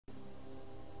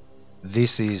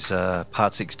This is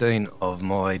part 16 of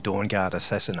my Dawnguard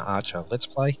Assassin Archer Let's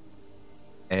Play,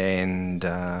 and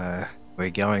we're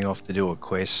going off to do a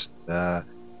quest,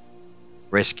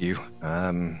 rescue.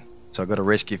 So I've got to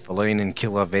rescue Feline and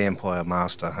kill a vampire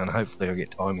master, and hopefully I'll get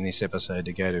time in this episode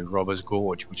to go to Robber's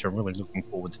Gorge, which I'm really looking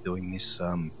forward to doing this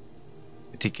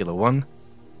particular one.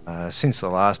 Since the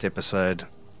last episode,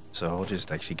 so I'm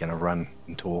just actually going to run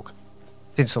and talk.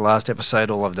 Since the last episode,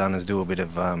 all I've done is do a bit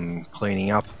of cleaning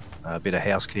up, a bit of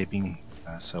housekeeping.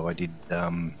 So I did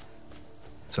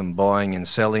some buying and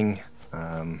selling,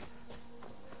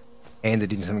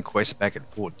 handed in some quests back at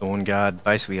Fort Dawnguard.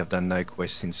 Basically, I've done no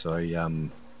quests since I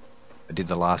did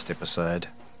the last episode,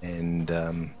 and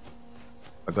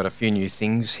I've got a few new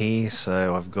things here.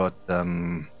 So I've got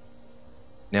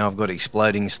now I've got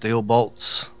exploding steel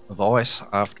bolts of ice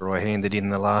after I handed in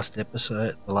the last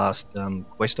episode, the last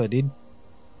quest I did.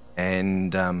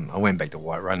 And I went back to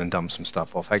Whiterun and dumped some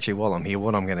stuff off. Actually, while I'm here,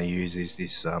 what I'm going to use is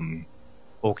this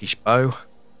orcish bow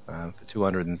for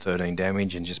 213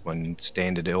 damage, and just my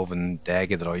standard elven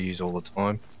dagger that I use all the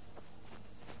time.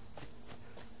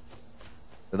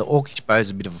 So the orcish bow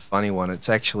is a bit of a funny one. It's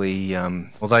actually,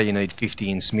 although you need 50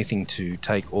 in smithing to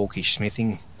take orcish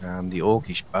smithing, the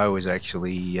orcish bow is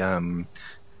actually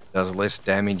does less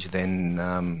damage than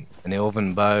an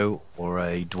elven bow or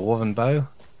a dwarven bow.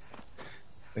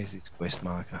 Where's this quest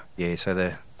marker? Yeah, so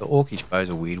the orcish bow is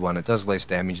a weird one. It does less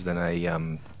damage than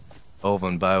a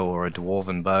elven bow or a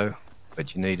dwarven bow,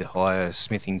 but you need a higher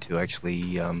smithing to actually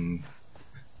use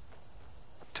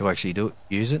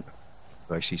it,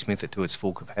 to actually smith it to its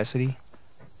full capacity.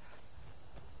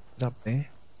 Is it up there?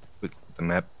 Quick look at the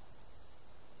map.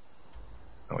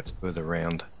 Oh, it's further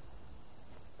around.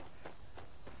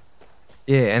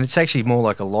 Yeah, and it's actually more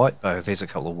like a light bow. There's a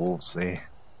couple of wolves there.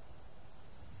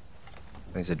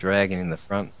 There's a dragon in the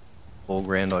front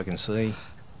foreground I can see.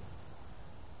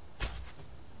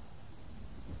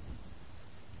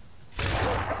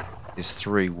 There's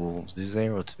 3 wolves, is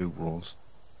there, or 2 wolves?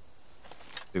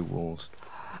 2 wolves.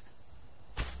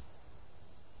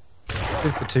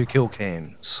 2 for 2 kill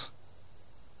cams.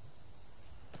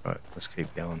 Right, let's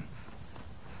keep going.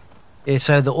 Yeah,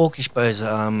 so the orcish bow is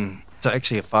it's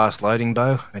actually a fast loading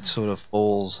bow. It sort of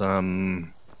falls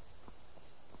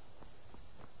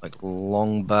like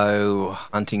longbow,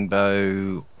 hunting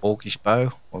bow, orcish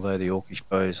bow, although the orcish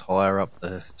bow is higher up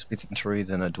the smithing tree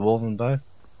than a dwarven bow.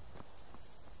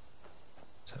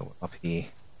 So up here.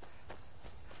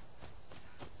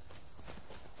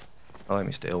 Hello,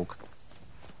 Mr. Elk.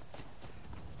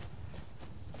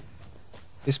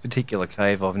 This particular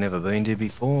cave I've never been to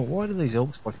before. Why do these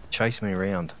elks like to chase me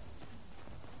around?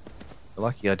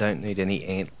 Lucky I don't need any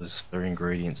antlers for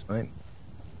ingredients, mate.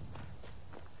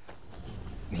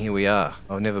 And here we are.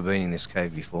 I've never been in this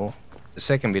cave before. The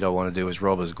second bit I want to do is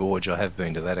Robber's Gorge. I have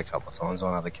been to that a couple of times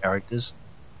on other characters.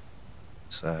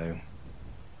 So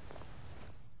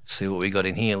let's see what we got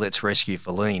in here. Let's rescue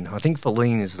Feline. I think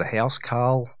Feline is the house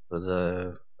carl for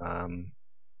the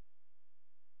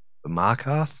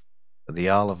Markarth, for the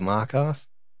Jarl of Markarth.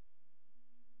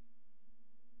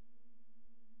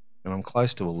 And I'm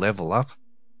close to a level up.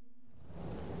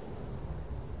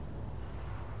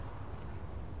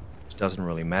 Doesn't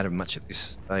really matter much at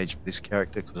this stage for this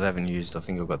character because I haven't used, I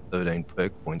think I've got 13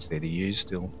 perk points there to use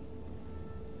still.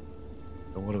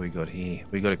 So what do we got here?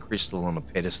 We got a crystal on a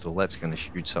pedestal. That's going to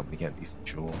shoot something at me for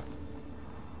sure.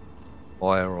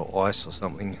 Fire or ice or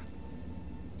something.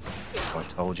 I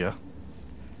told you.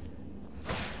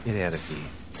 Get out of here.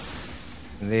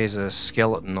 And there's a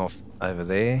skeleton off over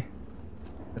there.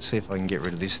 Let's see if I can get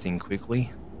rid of this thing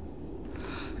quickly.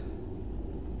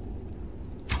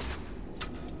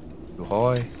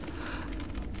 High.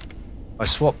 I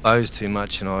swap bows too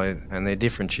much, and they're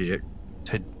different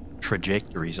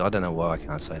trajectories. I don't know why I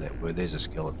can't say that word. There's a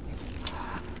skeleton.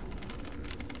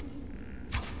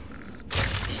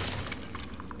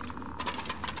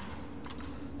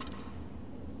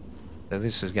 So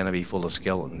this is going to be full of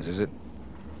skeletons, is it?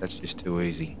 That's just too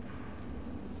easy.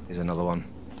 Here's another one.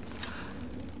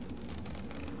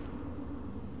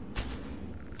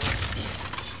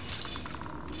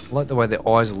 I like the way their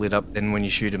eyes are lit up, then when you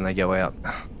shoot them they go out.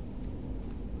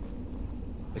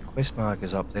 The quest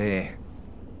marker's up there.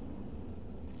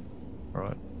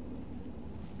 Right.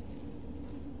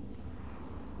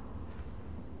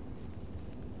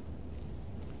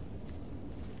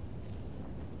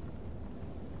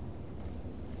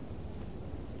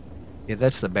 Yeah,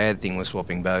 that's the bad thing with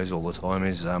swapping bows all the time,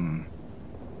 is the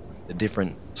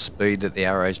different speed that the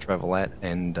arrows travel at,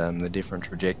 and the different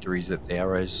trajectories that the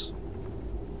arrows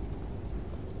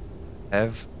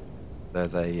have. So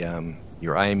they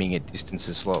Your aiming at distance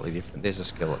is slightly different. There's a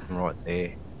skeleton right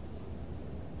there.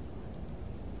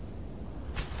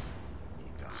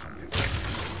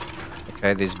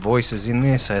 Okay, there's voices in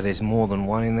there, so there's more than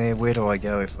one in there. Where do I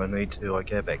go if I need to? I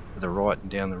go back to the right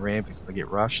and down the ramp if I get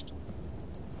rushed.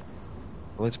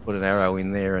 Well, let's put an arrow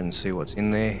in there and see what's in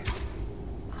there.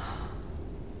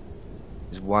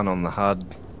 There's one on the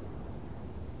HUD.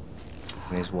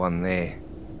 And there's one there.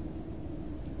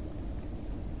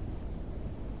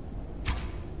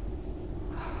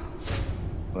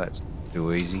 Well, that's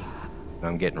too easy.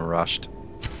 I'm getting rushed.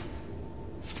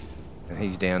 And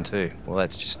he's down too. Well,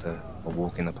 that's just a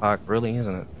walk in the park, really,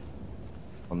 isn't it?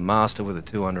 On Master with a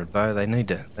 200 bow, they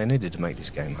needed to make this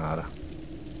game harder.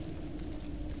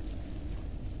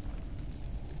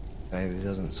 Okay, there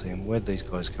doesn't seem. Where'd these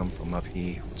guys come from? Up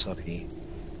here. What's up here?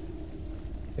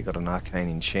 They got an arcane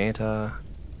enchanter.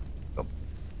 Got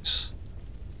this.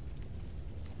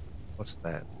 What's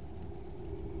that?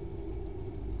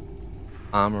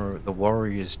 Armor. The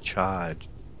warrior's charge.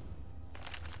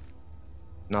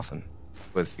 Nothing.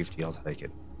 Worth 50. I'll take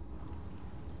it.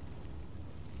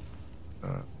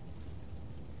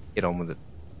 Get on with it.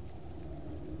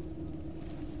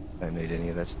 Don't need any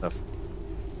of that stuff.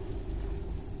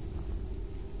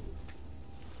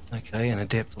 Okay, an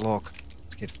adept lock.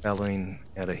 Let's get Faline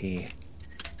out of here.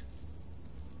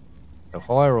 Go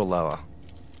higher or lower?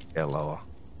 Go lower.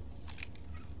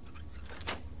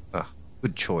 Ah,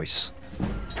 good choice.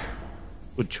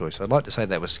 Good choice. I'd like to say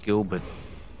that was skill, but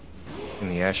in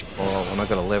the ash pile, when I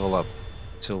got a level up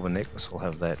silver necklace, I'll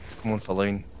have that. Come on,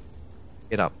 Faline.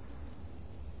 Get up.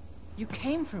 You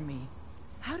came for me.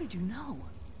 How did you know?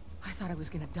 I thought I was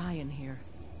gonna die in here.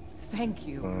 Thank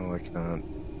you. Oh, I can't.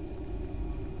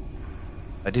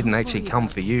 I didn't actually come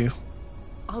for you.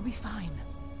 I'll be fine.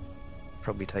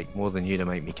 Probably take more than you to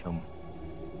make me come.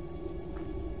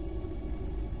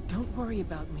 Don't worry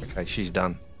about me. Okay, she's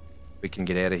done. We can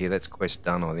get out of here. That's quest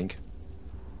done, I think.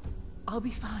 I'll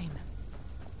be fine.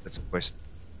 That's a quest.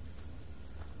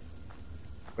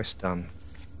 Quest done.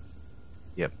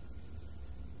 Yep.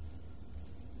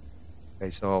 Okay,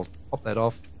 so I'll pop that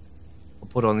off. I'll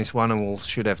put on this one and we'll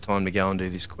should have time to go and do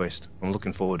this quest. I'm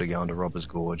looking forward to going to Robber's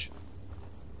Gorge.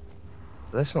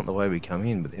 But that's not the way we come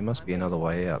in, but there must be another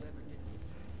way out.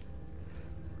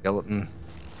 Skeleton.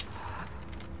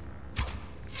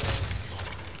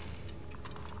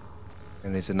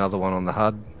 And there's another one on the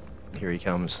HUD. Here he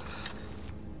comes.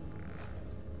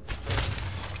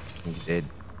 He's dead.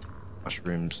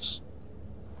 Mushrooms.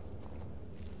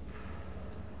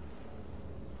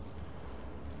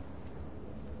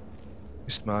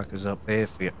 Quest markers up there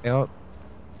for your out.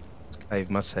 This cave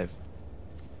must have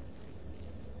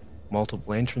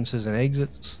multiple entrances and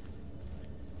exits.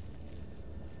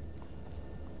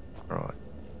 Right.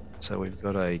 So we've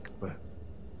got a...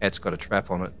 It's got a trap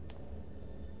on it.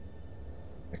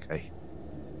 Okay.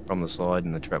 From the side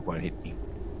and the trap won't hit me.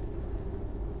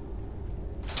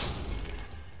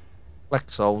 Black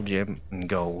soul gem and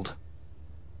gold.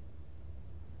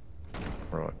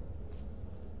 Right.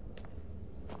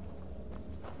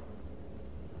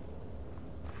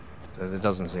 So there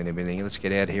doesn't seem to be anything. Let's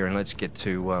get out of here and let's get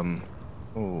to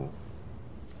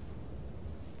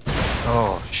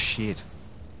oh shit.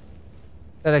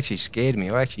 That actually scared me.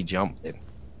 I actually jumped then.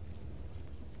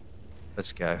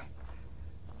 Let's go.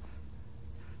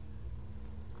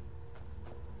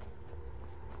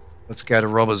 Let's go to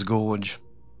Robber's Gorge.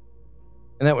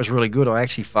 And that was really good. I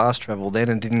actually fast travelled then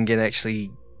and didn't get actually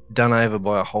done over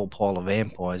by a whole pile of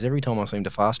vampires. Every time I seem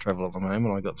to fast travel at the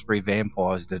moment, I got 3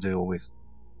 vampires to deal with.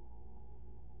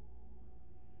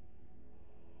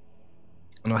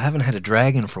 And I haven't had a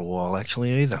dragon for a while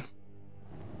actually either.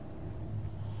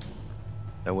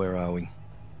 So where are we?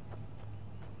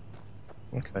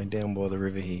 Okay, down by the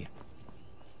river here.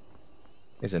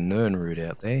 There's a Nern root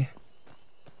out there.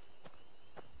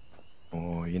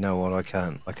 Oh, you know what? I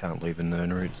can't leave a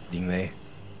Nern root sitting there.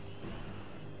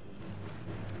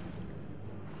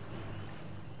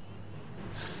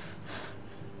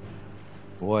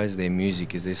 Why is there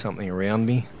music? Is there something around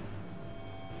me?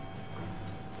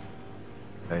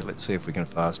 Okay, let's see if we can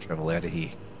fast travel out of here.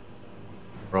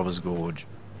 Robber's Gorge.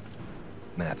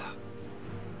 Map.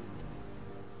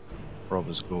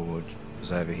 Robber's Gorge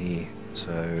is over here,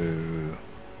 so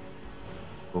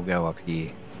we'll go up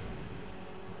here.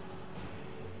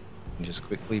 And just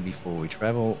quickly before we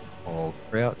travel, I'll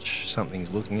crouch.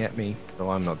 Something's looking at me, so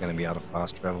I'm not going to be able to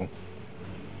fast travel.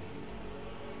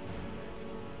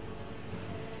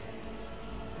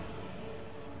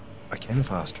 I can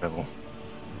fast travel.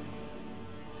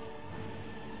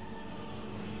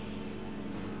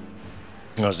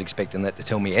 I was expecting that to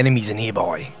tell me enemies are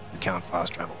nearby. We can't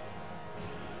fast travel.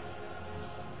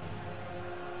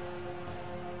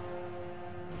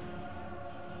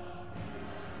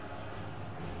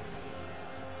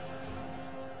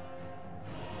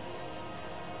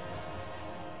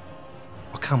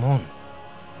 come on.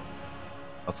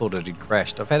 I thought it had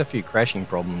crashed. I've had a few crashing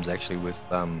problems actually with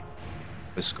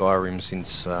Skyrim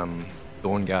since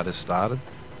Dawnguard has started.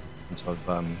 Since I've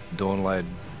downloaded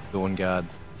Dawnguard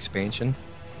expansion.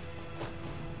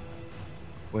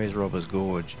 Where's Robber's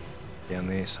Gorge? Down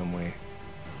there somewhere.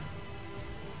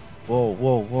 Whoa,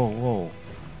 whoa, whoa, whoa.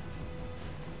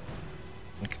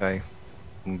 Okay,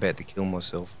 I'm about to kill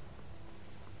myself.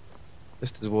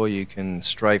 Just as well you can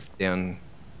strafe down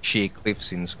sheer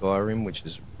cliffs in Skyrim, which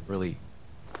is really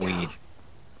weird.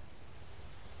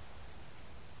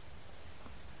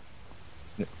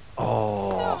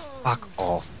 Oh, fuck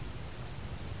off.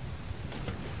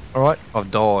 Alright,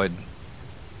 I've died.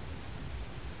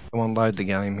 Come on, load the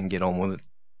game and get on with it.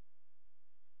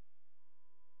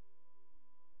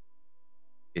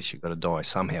 Guess you've got to die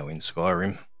somehow in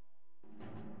Skyrim.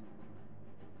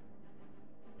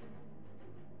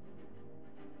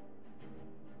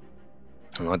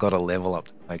 And I got a level up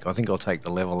to take. I think I'll take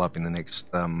the level up in the next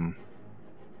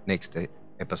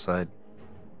episode.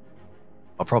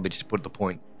 I'll probably just put the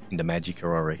point into Magicka,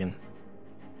 I reckon.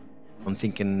 I'm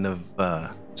thinking of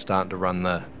starting to run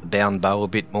the bound bow a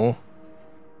bit more.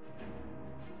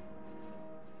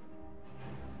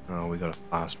 Oh, we got to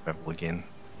fast travel again.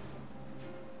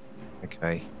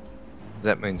 Okay.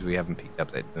 That means we haven't picked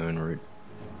up that burn route.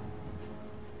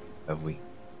 Have we?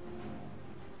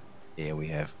 Yeah, we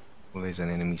have. Well, there's an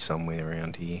enemy somewhere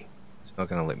around here. It's not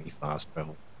going to let me fast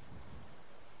travel.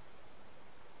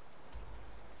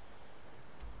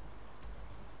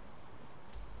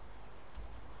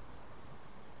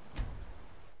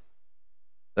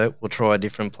 So we'll try a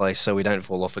different place so we don't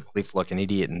fall off a cliff like an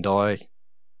idiot and die.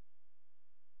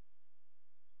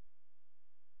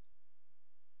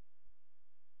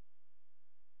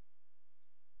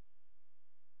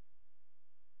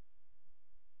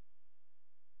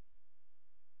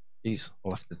 Jeez,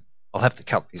 I'll have to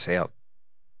cut this out.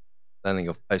 I don't think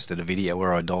I've posted a video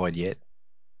where I died yet.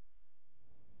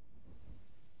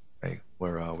 Okay,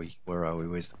 where are we? Where are we?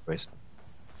 Where's the quest?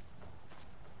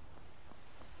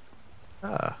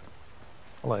 Ah,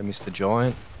 hello, Mr.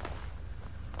 Giant.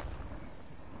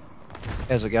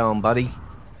 How's it going, buddy?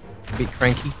 A bit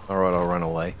cranky? Alright, I'll run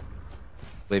away.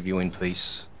 Leave you in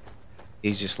peace.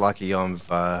 He's just lucky I've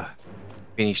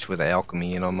finished with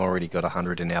alchemy and I'm already got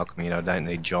 100 in alchemy and I don't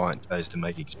need giant toes to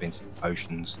make expensive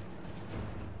potions.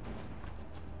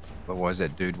 Otherwise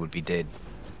that dude would be dead.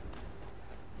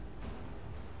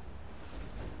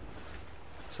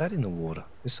 What's that in the water?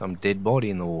 There's some dead body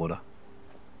in the water.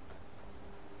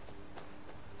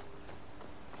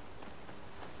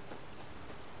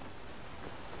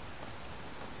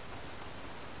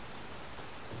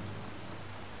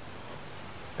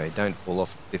 Okay, don't fall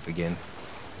off the cliff again.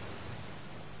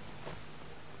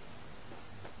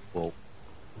 Whoa.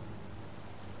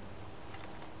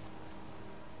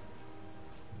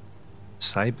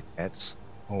 Saber cats?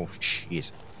 Oh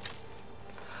shit.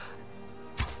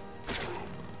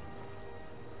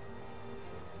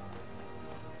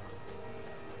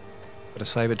 Got a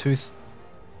saber tooth?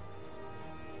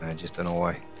 No, just an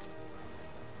eye.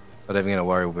 Not even gonna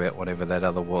worry about whatever that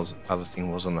other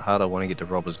thing was on the hut. I want to get to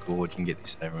Robber's Gorge and get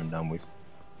this over and done with.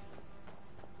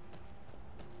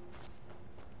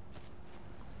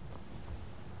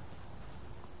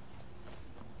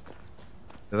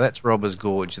 So that's Robber's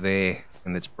Gorge there,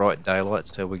 and it's bright daylight,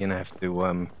 so we're gonna have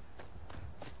to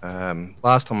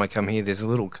last time I come here there's a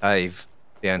little cave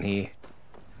down here.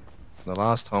 The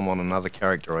last time on another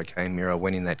character I came here I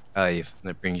went in that cave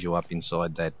and it brings you up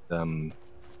inside that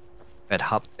that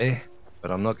hut there.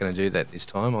 But I'm not going to do that this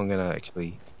time. I'm going to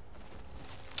actually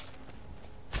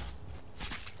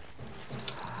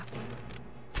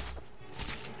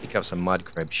pick up some mud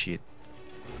crab shit.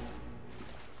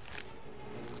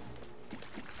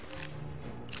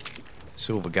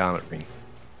 Silver garnet ring.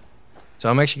 So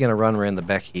I'm actually going to run around the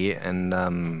back here and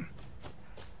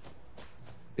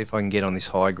see if I can get on this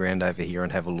high ground over here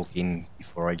and have a look in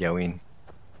before I go in.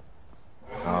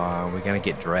 We're going to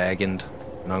get dragoned.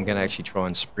 And I'm going to actually try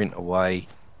and sprint away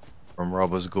from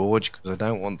Robber's Gorge because I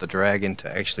don't want the dragon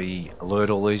to actually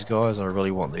alert all these guys. I really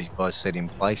want these guys set in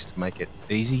place to make it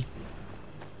easy.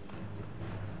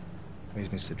 Where's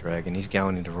Mr. Dragon? He's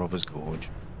going into Robber's Gorge.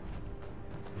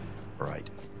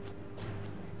 Great.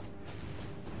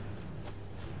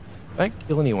 Don't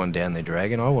kill anyone down there,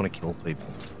 Dragon. I want to kill people.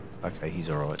 Okay, he's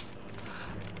alright.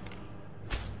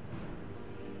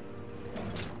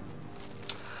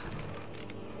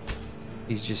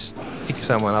 He's just pick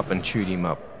someone up and shoot him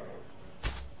up.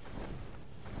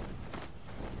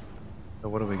 So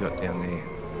what have we got down there?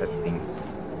 That thing.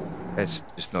 That's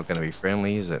just not going to be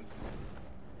friendly, is it?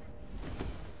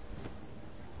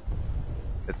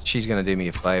 But she's going to do me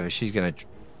a favour. She's going to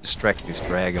distract this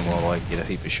dragon while I get a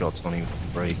heap of shots on him for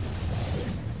free.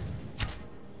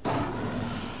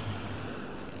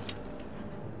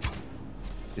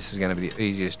 This is going to be the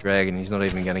easiest dragon. He's not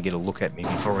even going to get a look at me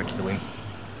before I kill him.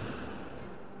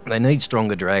 They need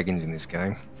stronger dragons in this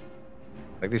game.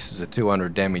 Like, this is a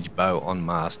 200 damage bow on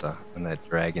master, and that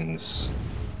dragon's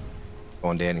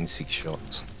gone down in 6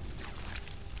 shots.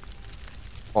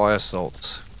 Fire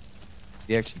salts. Did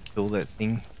he actually kill that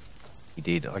thing? He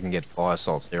did. I can get fire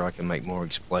salts there. I can make more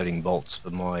exploding bolts for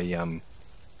my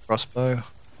crossbow.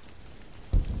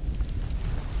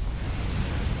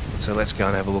 So let's go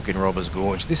and have a look in Robber's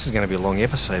Gorge. This is going to be a long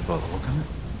episode by the look of it.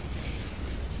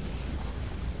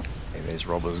 Okay, there's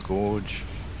Robber's Gorge.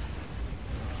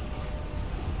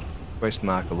 Quest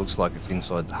marker looks like it's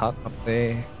inside the hut up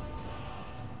there.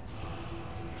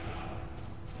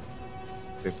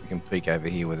 See if we can peek over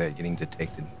here without getting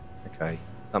detected. Okay,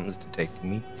 something's detecting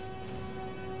me.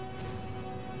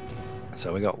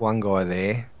 So we got one guy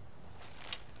there.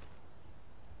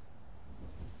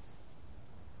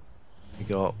 We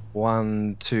got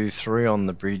 1, 2, 3 on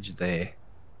the bridge there.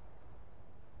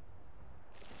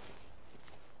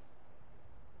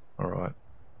 Alright.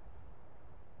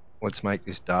 Let's make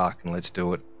this dark and let's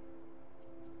do it.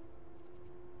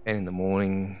 10 in the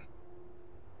morning.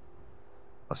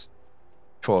 Plus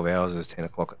 12 hours is 10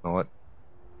 o'clock at night.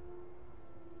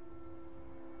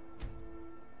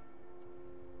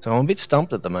 So I'm a bit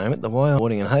stumped at the moment, the way I'm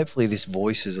recording, and hopefully this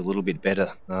voice is a little bit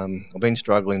better. I've been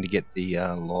struggling to get the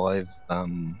live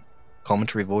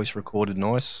commentary voice recorded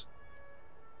nice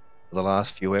for the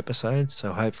last few episodes,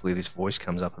 so hopefully this voice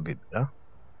comes up a bit better.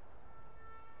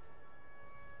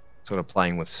 Sort of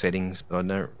playing with settings, but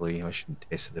I should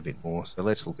test it a bit more. So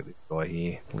let's look at this guy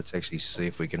here. Let's actually see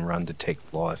if we can run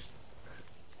detect life.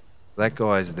 That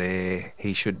guy's there.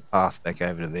 He should path back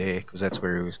over to there because that's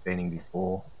where he was standing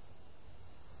before.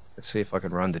 Let's see if I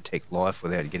can run detect life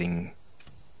without getting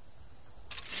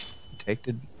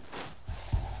detected.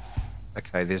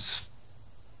 Okay, there's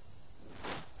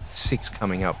 6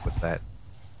 coming up with that.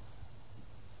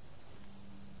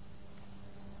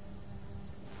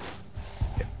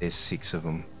 Yep, there's 6 of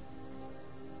them.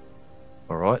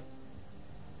 Alright.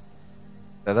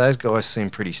 So those guys seem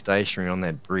pretty stationary on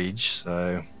that bridge,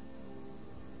 so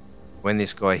when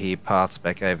this guy here paths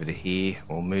back over to here,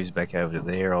 or moves back over to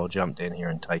there, I'll jump down here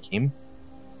and take him.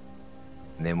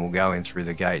 And then we'll go in through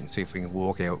the gate and see if we can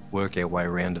work our way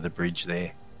around to the bridge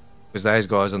there. Because those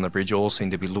guys on the bridge all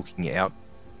seem to be looking out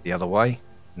the other way,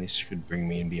 and this should bring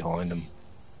me in behind them.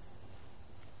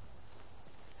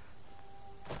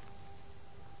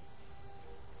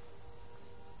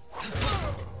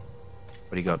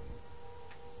 What do you got?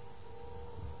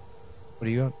 What do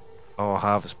you got? Oh,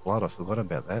 harvest blood, I forgot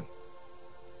about that.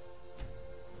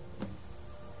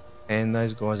 And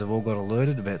those guys have all got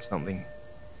alerted about something.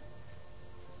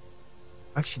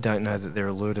 I actually don't know that they're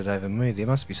alerted over me. There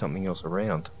must be something else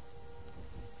around.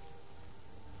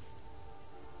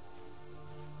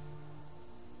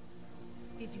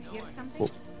 Did you hear something?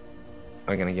 Oh,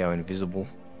 I'm gonna go invisible.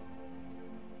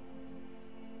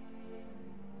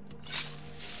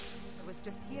 I was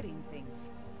just hearing things.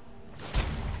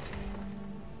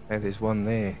 Hey, there's one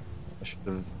there. I should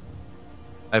have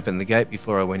opened the gate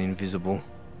before I went invisible.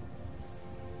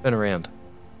 Turn around.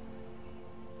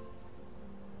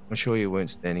 I'm sure you weren't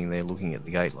standing there looking at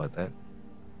the gate like that.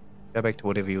 Go back to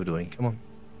whatever you were doing. Come on.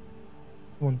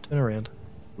 Come on, turn around.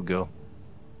 Good girl.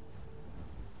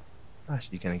 Ah,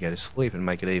 she's going to go to sleep and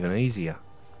make it even easier.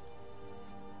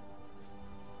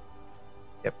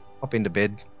 Yep, hop into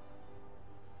bed.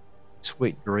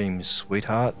 Sweet dreams,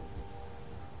 sweetheart.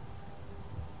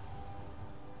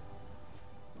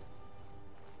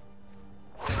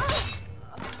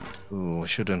 Ooh, I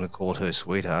shouldn't have called her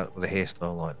sweetheart with a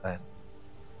hairstyle like that.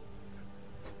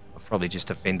 I've probably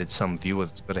just offended some viewer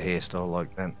that's got a hairstyle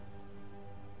like that.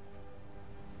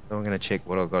 So I'm going to check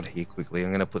what I've got here quickly. I'm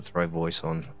going to put throw voice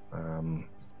on.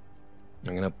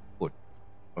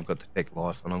 I've got detect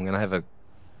life, and I'm going to have a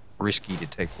risky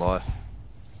detect life.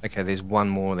 Okay, there's one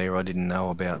more there I didn't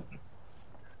know about.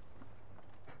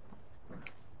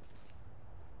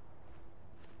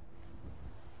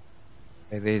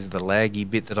 Okay, there's the laggy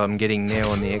bit that I'm getting now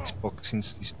on the Xbox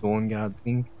since this Dawnguard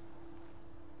thing.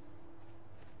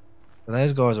 So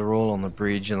those guys are all on the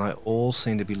bridge and they all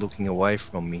seem to be looking away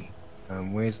from me.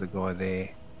 Where's the guy there?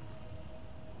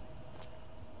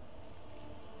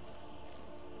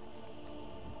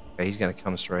 Okay, he's going to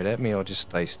come straight at me. I'll just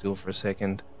stay still for a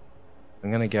second. I'm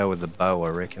going to go with the bow, I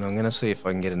reckon. I'm going to see if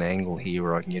I can get an angle here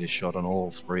where I can get a shot on all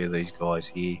 3 of these guys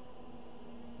here.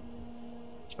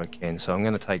 which I can. So I'm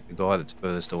going to take the guy that's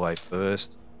furthest away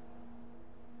first.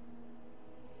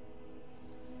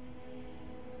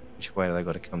 Which way do they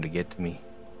got to come to get to me?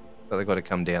 So they've got to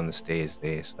come down the stairs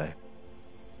there, so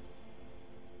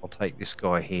I'll take this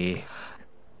guy here.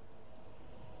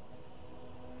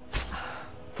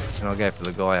 And I'll go for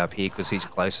the guy up here because he's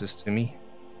closest to me.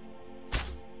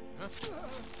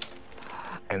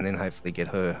 And then hopefully get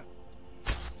her.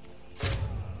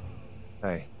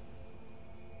 Okay.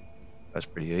 That's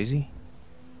pretty easy.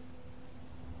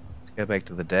 Let's go back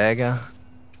to the dagger.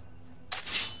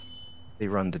 They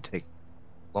run detect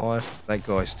life. That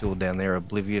guy's still down there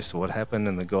oblivious to what happened,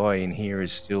 and the guy in here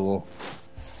is still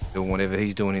doing whatever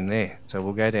he's doing in there. So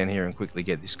we'll go down here and quickly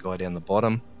get this guy down the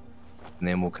bottom, and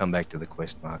then we'll come back to the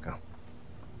quest marker.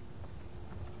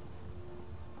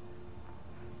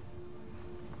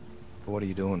 What are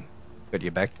you doing? Got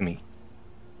your back to me.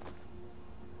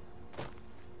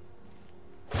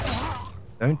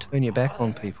 Don't turn your back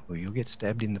on people, you'll get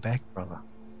stabbed in the back, brother.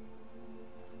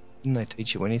 Didn't they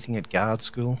teach you anything at guard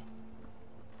school?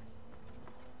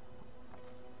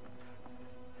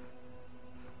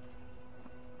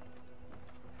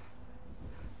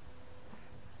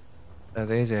 So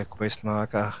there's our quest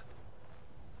marker.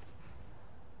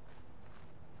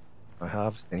 Can I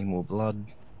harvest any more blood?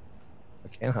 I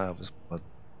can harvest blood.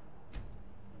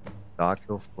 Dark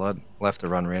elf blood. I'll have to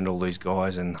run around all these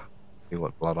guys and see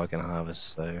what blood I can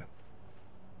harvest. So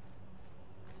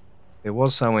there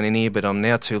was someone in here, but I'm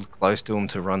now too close to him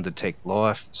to run detect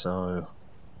life. So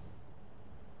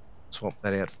swap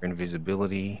that out for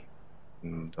invisibility,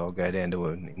 and I'll go down to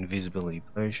an invisibility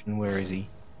potion. Where is he?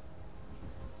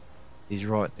 He's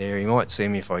right there. He might see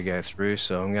me if I go through,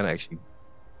 so I'm going to actually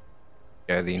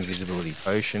go the invisibility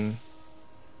potion.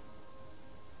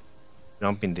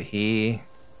 Jump into here.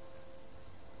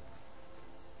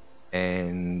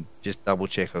 And just double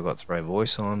check I got throw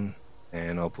voice on.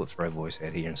 And I'll put throw voice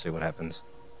out here and see what happens.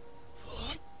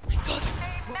 What was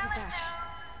that?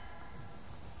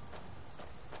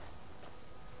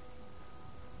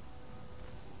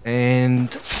 And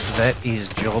that is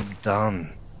job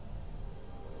done.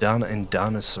 Done and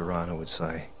done, as Serrano would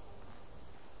say.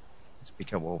 Let's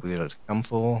pick up what we got to come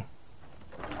for.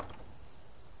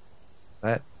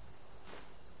 That.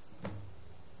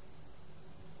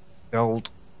 Gold.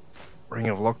 Ring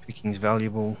of lockpicking is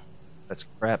valuable. That's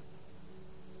crap.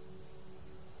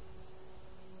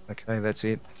 Okay, that's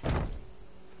it.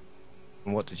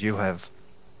 And what did you have?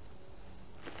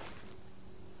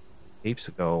 Heaps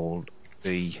of gold.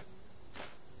 The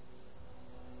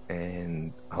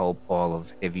and a whole pile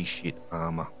of heavy shit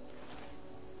armor.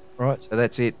 Right, so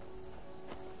that's it.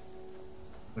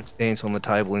 Let's dance on the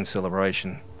table in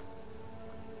celebration.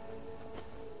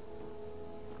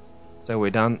 So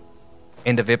we're done.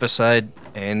 End of episode.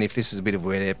 And if this is a bit of a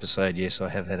weird episode, yes, I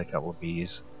have had a couple of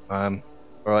beers.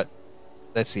 Right,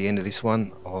 that's the end of this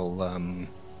one. I'll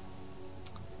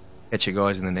catch you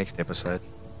guys in the next episode.